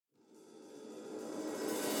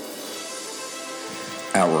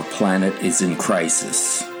Our planet is in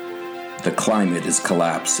crisis. The climate is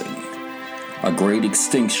collapsing. A great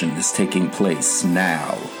extinction is taking place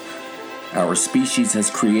now. Our species has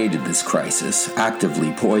created this crisis,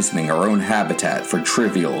 actively poisoning our own habitat for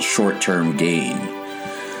trivial short-term gain.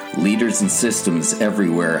 Leaders and systems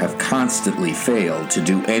everywhere have constantly failed to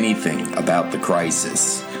do anything about the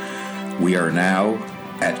crisis. We are now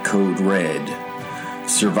at Code Red.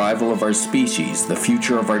 Survival of our species, the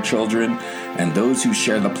future of our children, and those who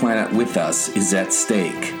share the planet with us is at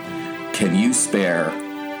stake. Can you spare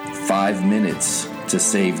 5 minutes to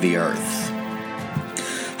save the Earth?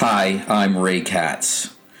 Hi, I'm Ray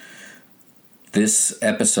Katz. This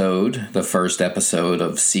episode, the first episode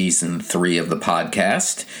of Season 3 of the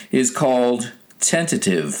podcast, is called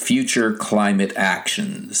Tentative Future Climate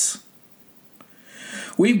Actions.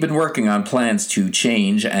 We've been working on plans to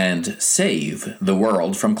change and save the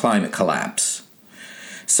world from climate collapse.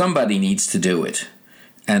 Somebody needs to do it,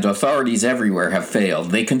 and authorities everywhere have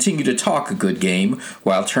failed. They continue to talk a good game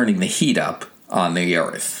while turning the heat up on the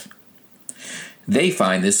Earth. They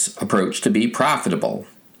find this approach to be profitable,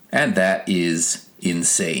 and that is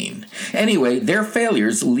insane. Anyway, their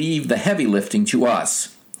failures leave the heavy lifting to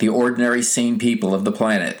us, the ordinary sane people of the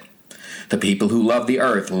planet. The people who love the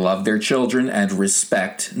Earth, love their children, and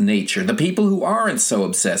respect nature. The people who aren't so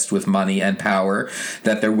obsessed with money and power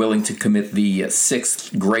that they're willing to commit the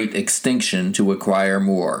sixth great extinction to acquire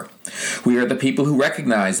more. We are the people who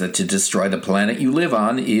recognize that to destroy the planet you live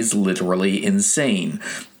on is literally insane.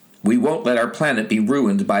 We won't let our planet be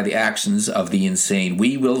ruined by the actions of the insane.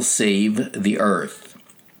 We will save the Earth.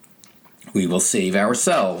 We will save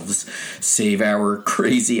ourselves, save our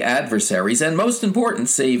crazy adversaries, and most important,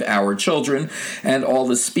 save our children and all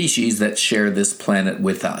the species that share this planet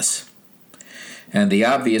with us. And the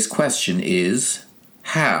obvious question is,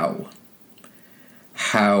 how?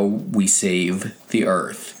 How we save the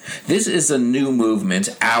Earth. This is a new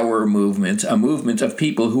movement, our movement, a movement of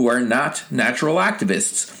people who are not natural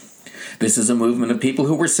activists. This is a movement of people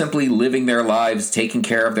who were simply living their lives, taking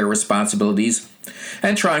care of their responsibilities,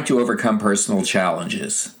 and trying to overcome personal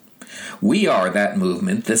challenges. We are that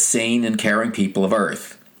movement, the sane and caring people of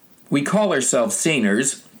Earth. We call ourselves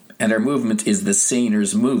saners, and our movement is the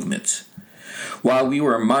saners movement. While we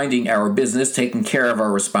were minding our business, taking care of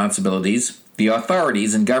our responsibilities, the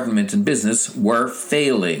authorities in government and business were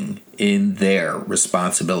failing in their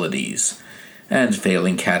responsibilities, and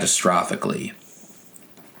failing catastrophically.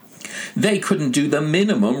 They couldn't do the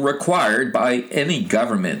minimum required by any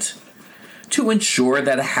government to ensure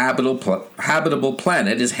that a habitable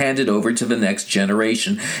planet is handed over to the next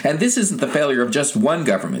generation. And this isn't the failure of just one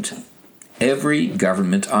government. Every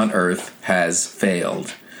government on Earth has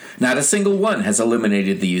failed. Not a single one has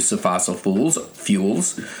eliminated the use of fossil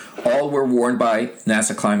fuels. All were warned by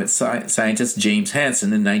NASA climate scientist James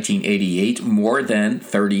Hansen in 1988, more than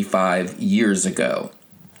 35 years ago.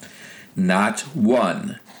 Not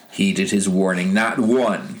one heeded his warning, not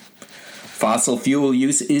one. Fossil fuel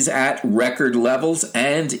use is at record levels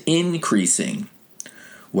and increasing.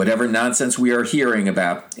 Whatever nonsense we are hearing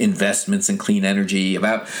about investments in clean energy,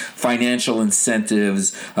 about financial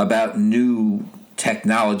incentives, about new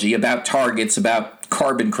technology, about targets, about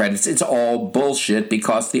carbon credits, it's all bullshit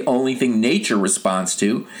because the only thing nature responds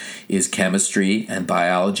to is chemistry and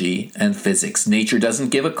biology and physics. Nature doesn't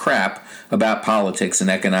give a crap about politics and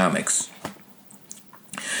economics.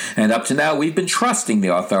 And up to now, we've been trusting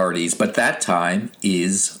the authorities, but that time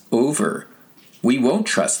is over. We won't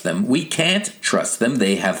trust them. We can't trust them.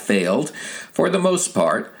 They have failed. For the most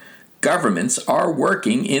part, governments are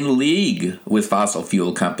working in league with fossil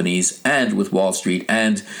fuel companies and with Wall Street,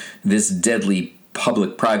 and this deadly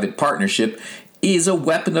public-private partnership is a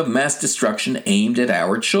weapon of mass destruction aimed at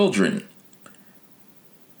our children.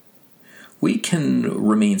 We can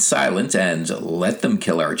remain silent and let them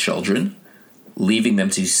kill our children, leaving them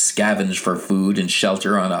to scavenge for food and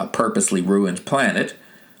shelter on a purposely ruined planet,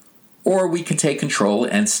 or we can take control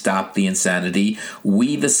and stop the insanity.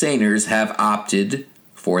 We, the saners, have opted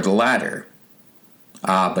for the latter.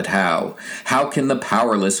 But how? How can the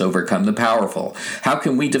powerless overcome the powerful? How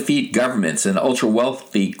can we defeat governments and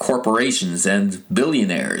ultra-wealthy corporations and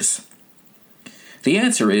billionaires? The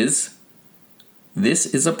answer is, this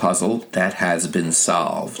is a puzzle that has been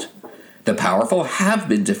solved. The powerful have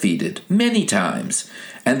been defeated many times,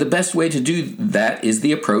 and the best way to do that is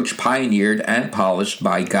the approach pioneered and polished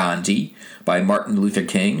by Gandhi, by Martin Luther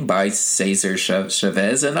King, by Cesar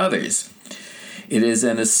Chavez, and others. It is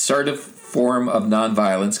an assertive form of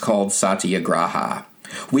nonviolence called satyagraha.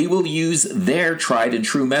 We will use their tried and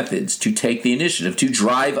true methods to take the initiative, to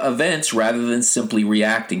drive events rather than simply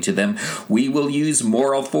reacting to them. We will use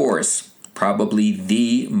moral force, probably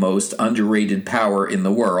the most underrated power in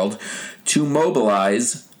the world, to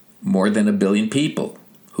mobilize more than 1 billion people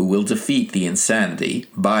who will defeat the insanity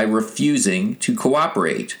by refusing to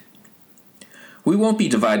cooperate. We won't be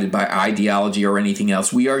divided by ideology or anything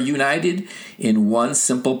else. We are united in one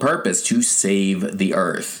simple purpose: to save the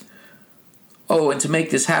earth. Oh, and to make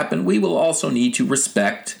this happen, we will also need to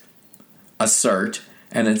respect, assert,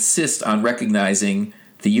 and insist on recognizing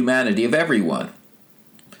the humanity of everyone.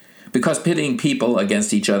 Because pitting people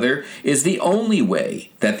against each other is the only way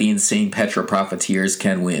that the insane petro-profiteers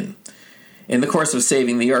can win. In the course of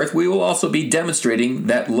saving the earth, we will also be demonstrating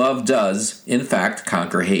that love does, in fact,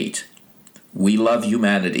 conquer hate. We love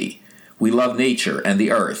humanity. We love nature and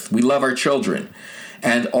the earth. We love our children.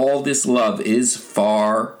 And all this love is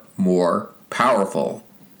far more powerful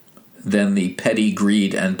than the petty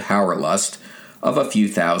greed and power lust of a few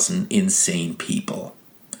thousand insane people.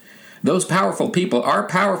 Those powerful people are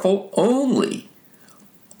powerful only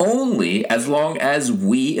as long as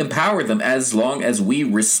we empower them, as long as we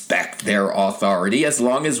respect their authority, as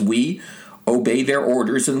long as we obey their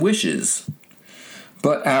orders and wishes.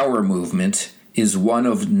 But our movement is one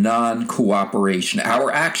of non-cooperation. Our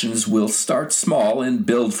actions will start small and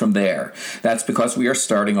build from there. That's because we are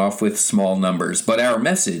starting off with small numbers. But our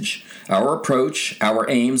message, our approach, our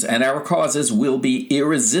aims, and our causes will be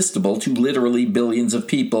irresistible to literally billions of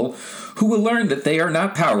people who will learn that they are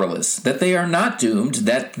not powerless, that they are not doomed,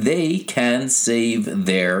 that they can save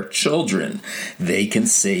their children. They can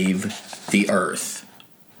save the earth.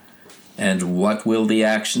 And what will the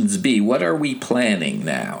actions be? What are we planning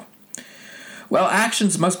now? Well,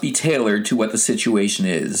 actions must be tailored to what the situation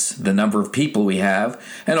is, the number of people we have,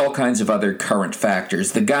 and all kinds of other current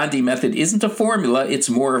factors. The Gandhi method isn't a formula, it's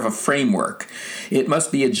more of a framework. It must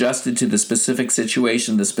be adjusted to the specific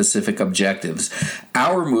situation, the specific objectives.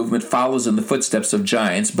 Our movement follows in the footsteps of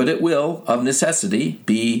giants, but it will, of necessity,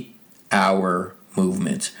 be our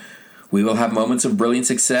movement. We will have moments of brilliant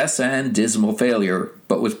success and dismal failure,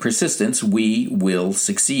 but with persistence, we will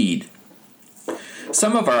succeed.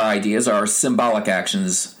 Some of our ideas are symbolic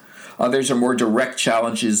actions. Others are more direct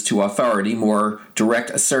challenges to authority, more direct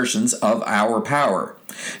assertions of our power.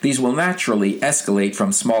 These will naturally escalate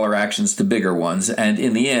from smaller actions to bigger ones, and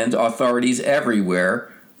in the end, authorities everywhere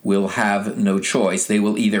will have no choice. They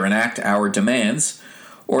will either enact our demands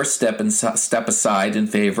or step aside in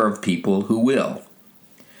favor of people who will.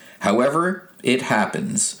 However it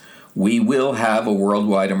happens, we will have a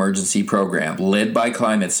worldwide emergency program led by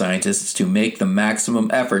climate scientists to make the maximum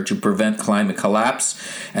effort to prevent climate collapse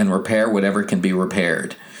and repair whatever can be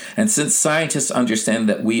repaired. And since scientists understand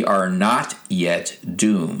that we are not yet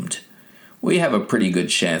doomed, we have a pretty good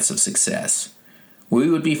chance of success. We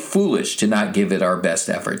would be foolish to not give it our best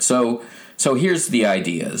effort. So here's the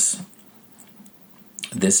ideas.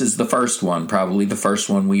 This is the first one, probably the first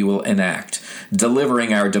one we will enact: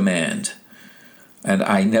 delivering our demand. And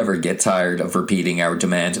I never get tired of repeating our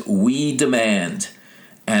demand. We demand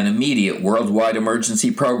an immediate worldwide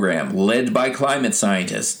emergency program led by climate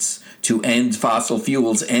scientists to end fossil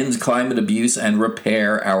fuels, end climate abuse, and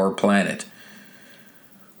repair our planet.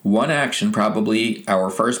 One action, probably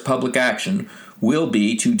our first public action, will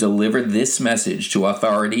be to deliver this message to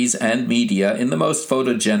authorities and media in the most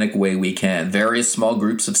photogenic way we can. Various small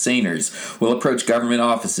groups of saners will approach government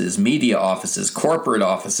offices, media offices, corporate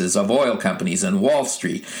offices of oil companies and Wall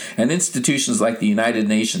Street, and institutions like the United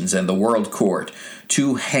Nations and the World Court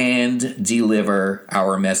to hand-deliver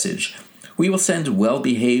our message. We will send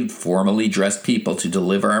well-behaved, formally dressed people to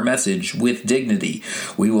deliver our message with dignity.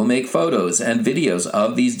 We will make photos and videos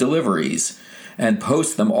of these deliveries and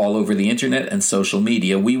post them all over the internet and social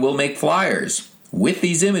media. We will make flyers with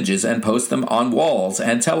these images and post them on walls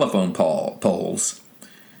and telephone poles.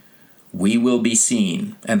 We will be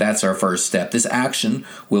seen, and that's our first step. This action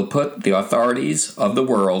will put the authorities of the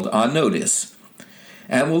world on notice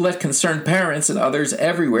and will let concerned parents and others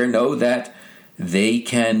everywhere know that they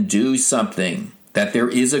can do something, that there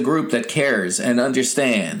is a group that cares and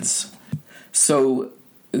understands. So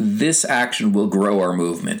this action will grow our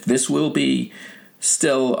movement. This will be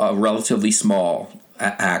still a relatively small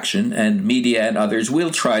action, and media and others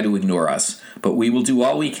will try to ignore us, but we will do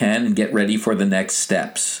all we can and get ready for the next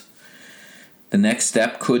steps. The next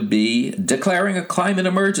step could be declaring a climate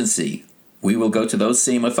emergency. We will go to those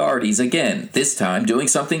same authorities again, this time doing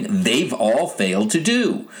something they've all failed to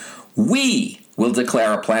do. We will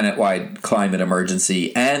declare a planet-wide climate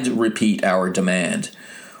emergency and repeat our demand.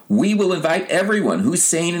 We will invite everyone who's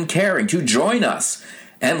sane and caring to join us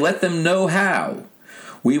and let them know how.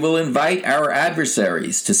 We will invite our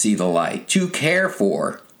adversaries to see the light, to care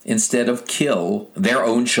for instead of kill their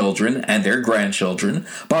own children and their grandchildren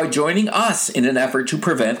by joining us in an effort to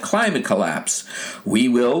prevent climate collapse. We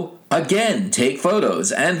will again take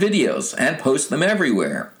photos and videos and post them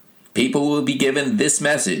everywhere. People will be given this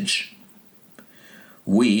message.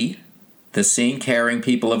 We, the sane, caring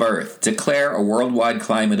people of Earth, declare a worldwide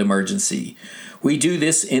climate emergency. We do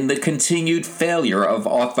this in the continued failure of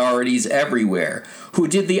authorities everywhere, who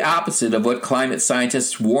did the opposite of what climate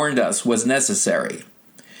scientists warned us was necessary.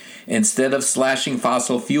 Instead of slashing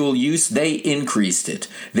fossil fuel use, they increased it.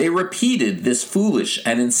 They repeated this foolish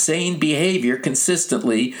and insane behavior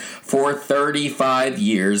consistently for 35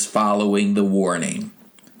 years following the warning.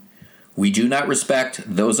 We do not respect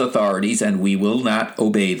those authorities, and we will not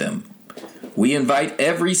obey them. We invite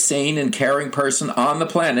every sane and caring person on the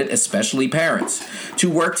planet, especially parents, to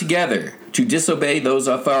work together to disobey those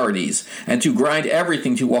authorities and to grind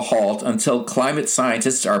everything to a halt until climate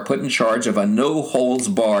scientists are put in charge of a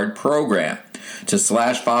no-holds-barred program to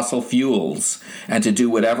slash fossil fuels and to do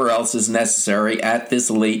whatever else is necessary at this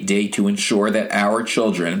late date to ensure that our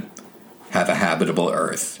children have a habitable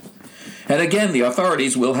Earth. And again, the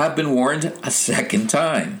authorities will have been warned a second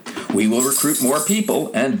time. We will recruit more people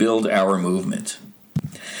and build our movement.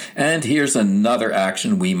 And here's another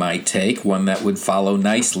action we might take, one that would follow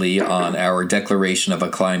nicely on our declaration of a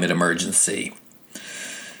climate emergency.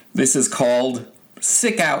 This is called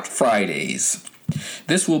Sick Out Fridays.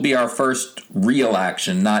 This will be our first real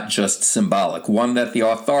action, not just symbolic, one that the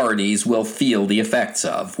authorities will feel the effects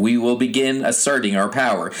of. We will begin asserting our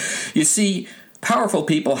power. You see, powerful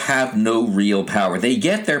people have no real power. They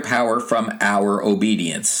get their power from our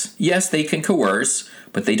obedience. Yes, they can coerce,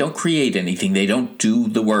 but they don't create anything. They don't do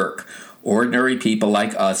the work. Ordinary people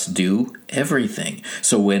like us do everything.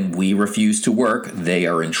 So when we refuse to work, they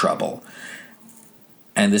are in trouble.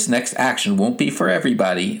 And this next action won't be for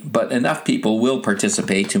everybody, but enough people will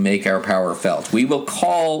participate to make our power felt. We will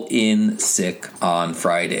call in sick on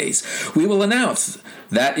Fridays. We will announce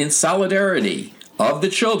that in solidarity of the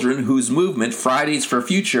children whose movement, Fridays for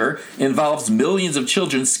Future, involves millions of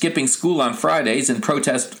children skipping school on Fridays in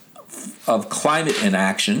protest of climate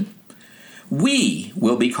inaction, we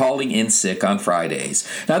will be calling in sick on Fridays.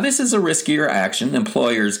 Now, this is a riskier action.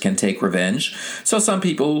 Employers can take revenge, so some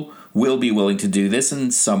people will be willing to do this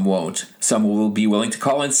and some won't. Some will be willing to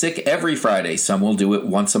call in sick every Friday. Some will do it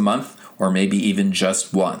once a month or maybe even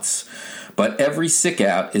just once. But every sick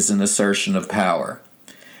out is an assertion of power.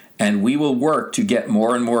 And we will work to get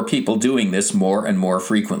more and more people doing this more and more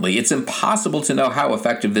frequently. It's impossible to know how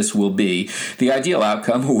effective this will be. The ideal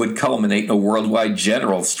outcome would culminate in a worldwide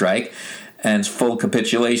general strike and full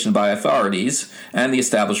capitulation by authorities and the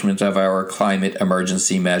establishment of our climate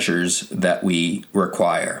emergency measures that we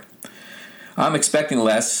require. I'm expecting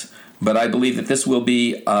less, but I believe that this will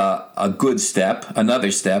be a good step,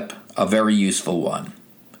 another step, a very useful one.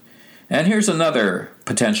 And here's another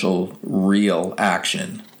potential real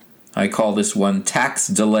action. I call this one tax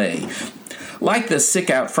delay. Like the Sick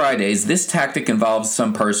Out Fridays, this tactic involves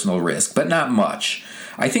some personal risk, but not much.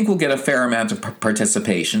 I think we'll get a fair amount of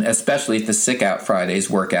participation, especially if the Sick Out Fridays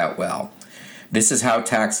work out well. This is how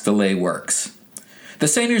tax delay works. The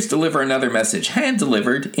saners deliver another message,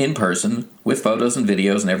 hand-delivered in person, with photos and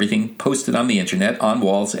videos and everything posted on the internet, on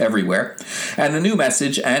walls everywhere. And the new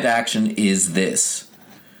message and action is this.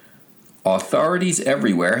 Authorities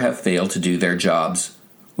everywhere have failed to do their jobs.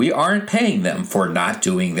 We aren't paying them for not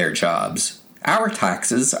doing their jobs. Our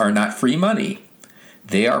taxes are not free money.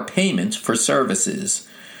 They are payment for services.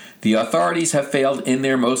 The authorities have failed in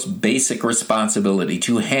their most basic responsibility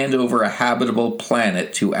to hand over a habitable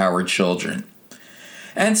planet to our children.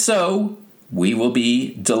 And so, we will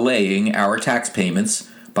be delaying our tax payments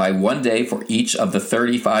by 1 day for each of the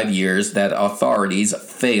 35 years that authorities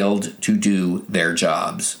failed to do their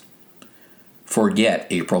jobs. Forget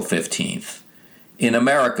April 15th. In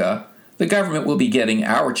America, the government will be getting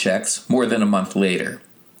our checks more than a month later.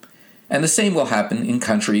 And the same will happen in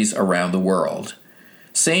countries around the world.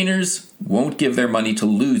 Saners won't give their money to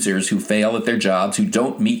losers who fail at their jobs, who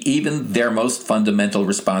don't meet even their most fundamental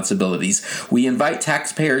responsibilities. We invite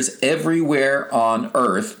taxpayers everywhere on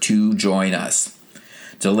Earth to join us.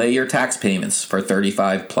 Delay your tax payments for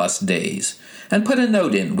 35 plus days. And put a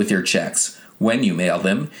note in with your checks when you mail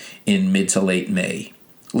them in mid to late May.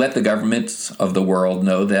 Let the governments of the world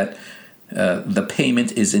know that the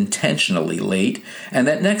payment is intentionally late, and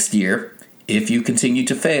that next year, if you continue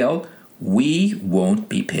to fail, we won't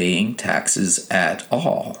be paying taxes at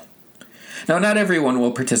all. Now, not everyone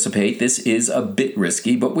will participate. This is a bit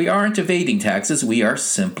risky, but we aren't evading taxes. We are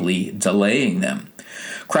simply delaying them.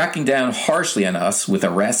 Cracking down harshly on us with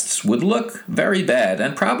arrests would look very bad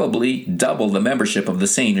and probably double the membership of the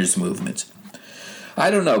Saners movement. I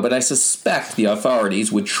don't know, but I suspect the authorities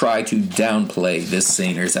would try to downplay this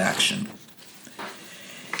Saners action.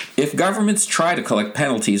 If governments try to collect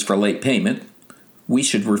penalties for late payment, we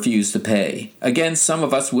should refuse to pay. Again, some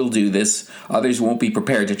of us will do this. Others won't be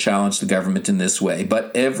prepared to challenge the government in this way.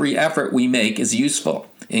 But every effort we make is useful,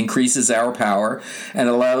 increases our power, and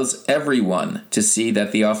allows everyone to see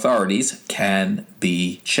that the authorities can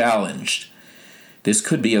be challenged. This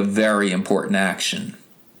could be a very important action.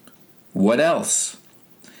 What else?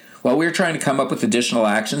 Well, we're trying to come up with additional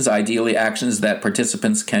actions, ideally actions that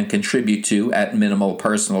participants can contribute to at minimal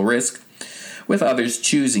personal risk, with others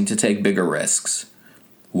choosing to take bigger risks.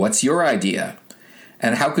 What's your idea?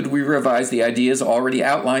 And how could we revise the ideas already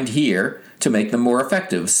outlined here to make them more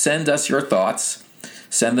effective? Send us your thoughts.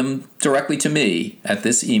 Send them directly to me at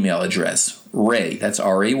this email address, Ray, that's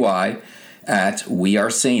R-A-Y, at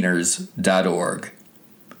wearesaners.org.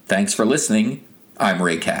 Thanks for listening. I'm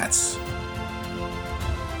Ray Katz.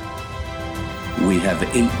 We have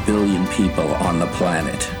 8 billion people on the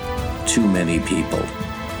planet. Too many people.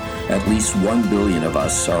 At least 1 billion of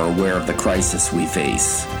us are aware of the crisis we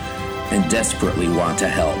face and desperately want to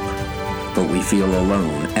help. But we feel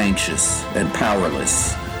alone, anxious, and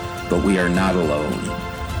powerless. But we are not alone.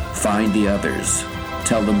 Find the others.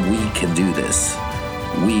 Tell them we can do this.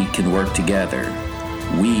 We can work together.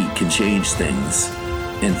 We can change things.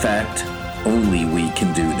 In fact, only we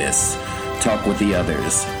can do this. Talk with the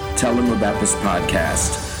others. Tell them about this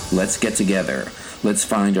podcast. Let's get together. Let's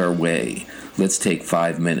find our way. Let's take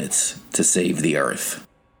 5 minutes to save the earth.